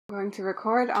I'm going to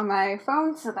record on my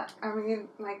phone so that,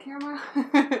 my camera.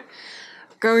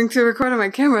 Going to record on my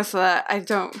camera so that I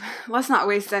don't, let's not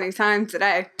waste any time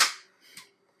today.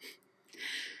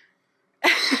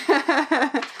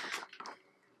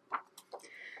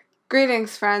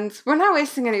 Greetings, friends. We're not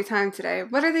wasting any time today.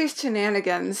 What are these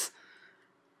shenanigans?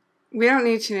 We don't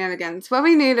need shenanigans. What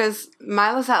we need is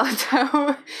Mylo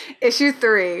Xyloto, issue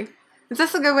 3. Is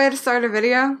this a good way to start a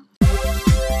video?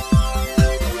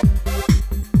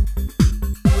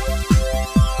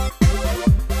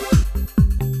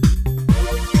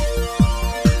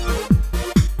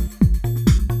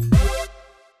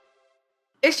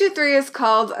 Issue 3 is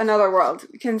called Another World.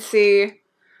 You can see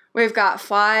we've got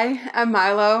Fly and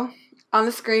Mylo on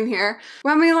the screen here.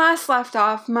 When we last left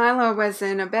off, Mylo was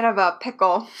in a bit of a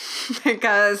pickle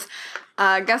because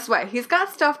guess what? He's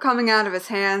got stuff coming out of his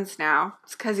hands now.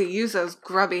 It's because he used those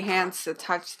grubby hands to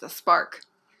touch the spark.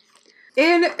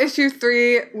 In issue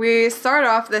 3, we start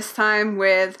off this time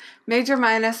with Major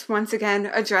Minus once again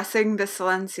addressing the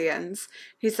Silencians.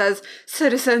 He says,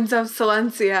 "Citizens of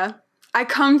Silencia, I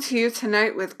come to you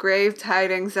tonight with grave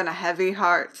tidings and a heavy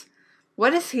heart."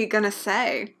 What is he gonna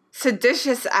say?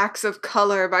 Seditious acts of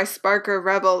color by Sparker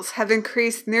rebels have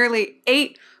increased nearly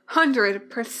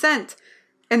 800%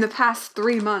 in the past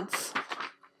 3 months.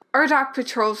 Urdoc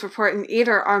patrols report an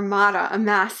Eater armada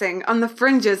amassing on the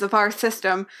fringes of our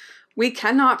system. We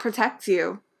cannot protect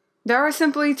you. There are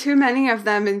simply too many of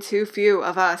them and too few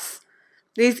of us.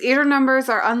 These Eater numbers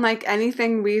are unlike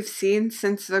anything we've seen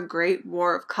since the Great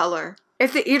War of Color.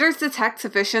 If the Eaters detect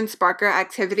sufficient Sparker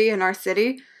activity in our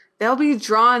city, they'll be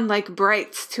drawn like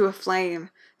brights to a flame.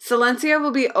 Silencia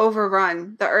will be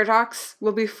overrun. The Urdocs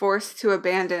will be forced to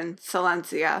abandon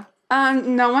Silencia.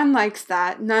 No one likes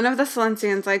that. None of the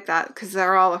Silencians like that because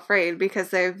they're all afraid because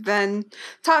they've been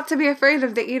taught to be afraid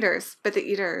of the Eaters. But the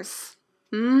Eaters,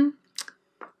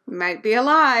 might be a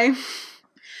lie.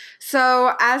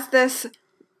 So as this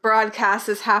broadcast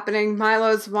is happening,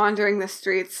 Mylo's wandering the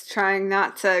streets trying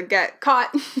not to get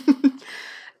caught.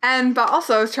 But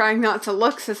also trying not to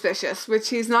look suspicious, which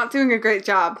he's not doing a great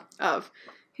job of.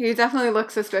 He definitely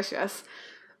looks suspicious.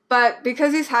 But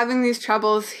because he's having these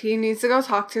troubles, he needs to go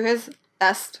talk to his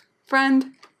best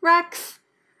friend, Rex,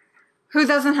 who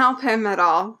doesn't help him at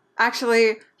all.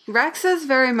 Actually, Rex is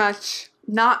very much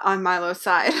not on Mylo's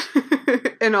side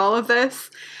in all of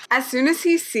this. As soon as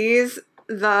he sees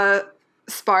the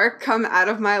spark come out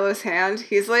of Mylo's hand,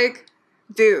 he's like,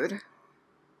 dude,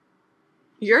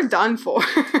 you're done for.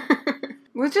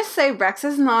 We'll just say Rex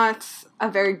is not a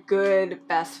very good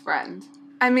best friend.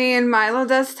 I mean, Mylo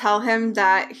does tell him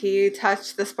that he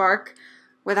touched the spark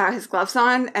without his gloves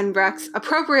on, and Rex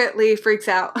appropriately freaks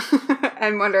out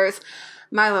and wonders,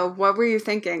 Mylo, what were you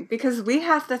thinking? Because we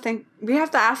have to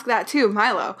ask that too,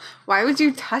 Mylo. Why would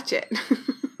you touch it?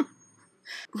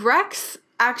 Rex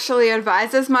actually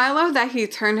advises Mylo that he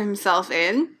turn himself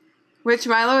in, which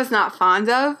Mylo is not fond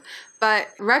of, but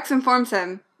Rex informs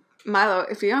him,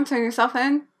 Mylo, if you don't turn yourself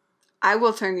in, I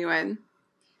will turn you in.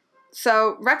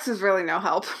 So Rex is really no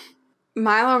help.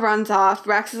 Mylo runs off.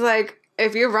 Rex is like,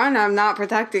 if you run, I'm not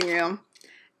protecting you.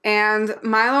 And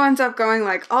Mylo ends up going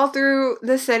like all through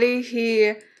the city.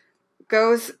 He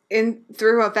goes in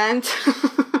through a vent.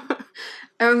 I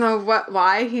don't know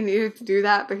why he needed to do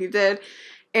that, but he did.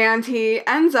 And he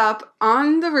ends up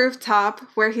on the rooftop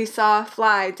where he saw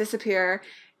Fly disappear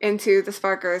into the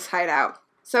Sparker's hideout.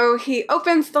 So he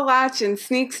opens the latch and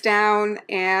sneaks down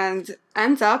and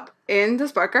ends up in the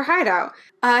Sparker hideout.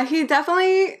 He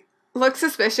definitely looks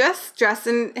suspicious, dressed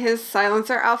in his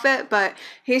silencer outfit, but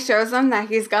he shows them that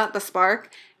he's got the spark,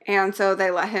 and so they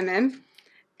let him in.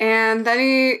 And then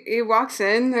he walks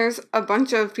in, there's a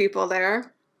bunch of people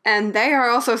there, and they are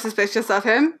also suspicious of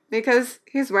him because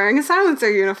he's wearing a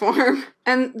silencer uniform.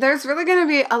 And there's really going to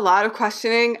be a lot of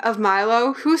questioning of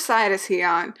Mylo. Whose side is he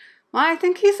on? Well, I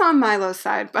think he's on Mylo's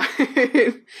side, but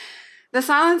the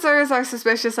silencers are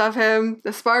suspicious of him.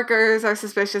 The Sparkers are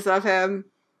suspicious of him.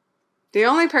 The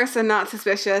only person not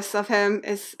suspicious of him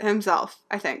is himself,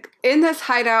 I think. In this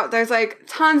hideout, there's like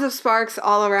tons of Sparks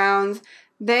all around.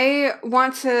 They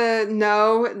want to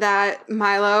know that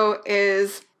Mylo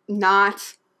is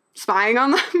not spying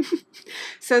on them.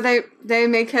 So they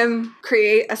make him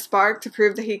create a spark to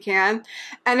prove that he can.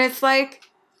 And it's like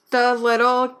the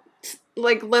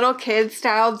little kid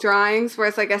style drawings where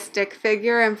it's like a stick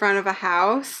figure in front of a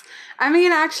house. I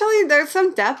mean, actually, there's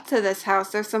some depth to this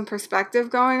house. There's some perspective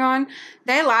going on.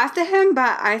 They laughed at him,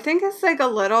 but I think it's like a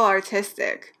little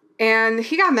artistic. And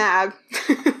he got mad.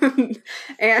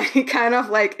 And he kind of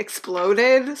like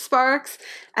exploded sparks,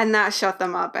 and that shut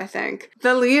them up, I think.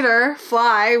 The leader,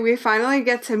 Fly, we finally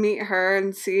get to meet her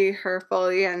and see her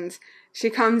fully, and she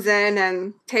comes in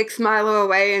and takes Mylo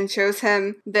away and shows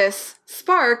him this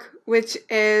spark, which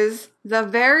is the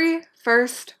very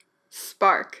first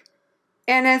spark.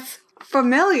 And it's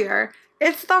familiar.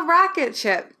 It's the rocket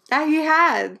ship that he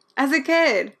had as a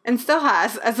kid and still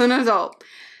has as an adult.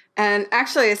 And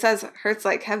actually it says hurts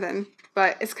like heaven,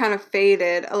 but it's kind of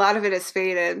faded. A lot of it is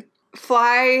faded.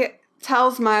 Fly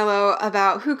tells Mylo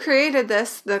about who created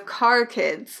this, the Car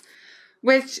Kids,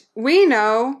 which we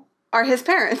know are his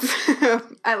parents.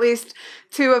 At least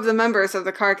two of the members of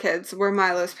the Car Kids were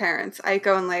Mylo's parents,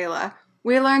 Aiko and Layla.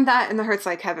 We learned that in the Hurts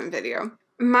Like Heaven video.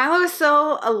 Mylo is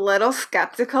still a little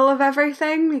skeptical of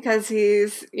everything because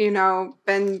he's,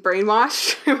 been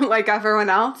brainwashed like everyone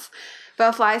else.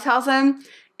 But Fly tells him,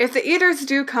 if the Eaters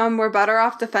do come, we're better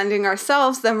off defending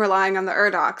ourselves than relying on the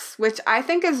Urdoks, which I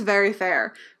think is very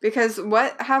fair, because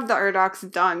what have the Urdoks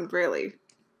done, really?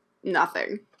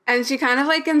 Nothing. And she kind of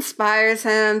like inspires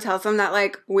him, tells him that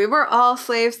like, we were all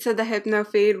slaves to the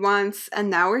hypno-feed once, and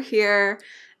now we're here,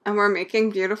 and we're making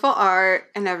beautiful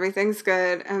art, and everything's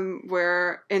good, and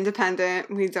we're independent.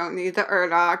 We don't need the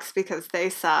Urdoks because they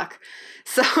suck.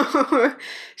 So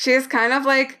she is kind of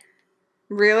like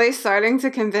really starting to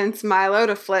convince Mylo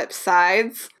to flip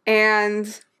sides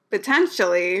and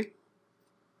potentially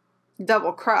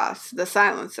double-cross the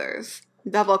Silencers.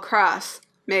 Double-cross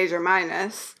Major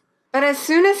Minus. But as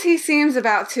soon as he seems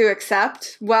about to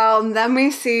accept, well, then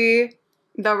we see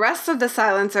the rest of the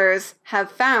Silencers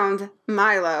have found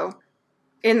Mylo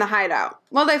in the hideout.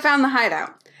 Well, they found the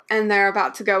hideout, and they're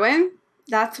about to go in.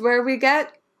 That's where we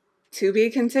get to be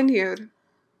continued.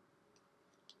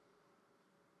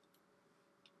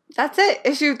 That's it,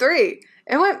 issue 3.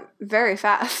 It went very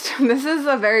fast. This is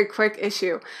a very quick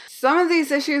issue. Some of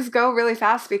these issues go really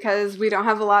fast because we don't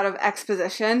have a lot of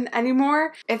exposition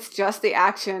anymore. It's just the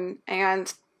action.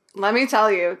 And let me tell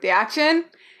you, the action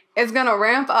is going to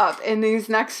ramp up in these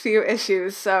next few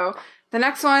issues. So the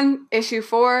next one, issue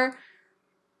 4,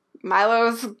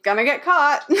 Mylo's going to get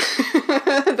caught.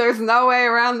 There's no way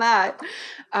around that.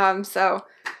 So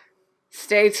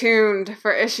stay tuned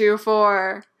for issue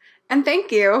 4. And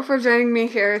thank you for joining me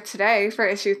here today for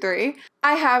issue 3.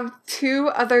 I have 2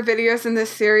 other videos in this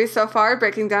series so far,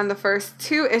 breaking down the first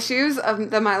 2 issues of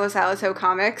the Mylo Xyloto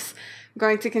comics. I'm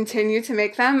going to continue to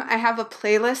make them. I have a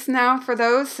playlist now for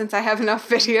those, since I have enough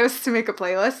videos to make a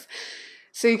playlist.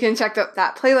 So you can check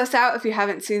that playlist out if you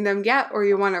haven't seen them yet or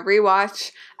you want to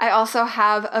rewatch. I also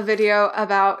have a video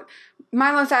about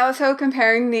Mylo Xyloto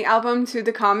comparing the album to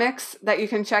the comics that you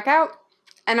can check out.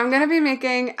 And I'm going to be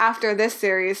making, after this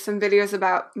series, some videos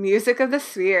about Music of the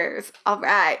Spheres.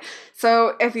 Alright,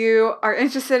 so if you are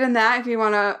interested in that, if you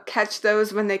want to catch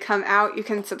those when they come out, you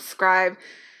can subscribe.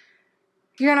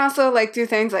 You can also do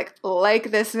things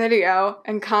like this video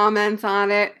and comment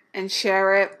on it and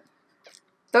share it.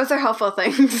 Those are helpful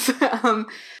things.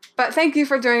 But thank you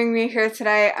for joining me here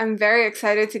today. I'm very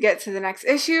excited to get to the next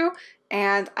issue,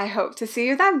 and I hope to see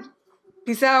you then.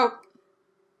 Peace out.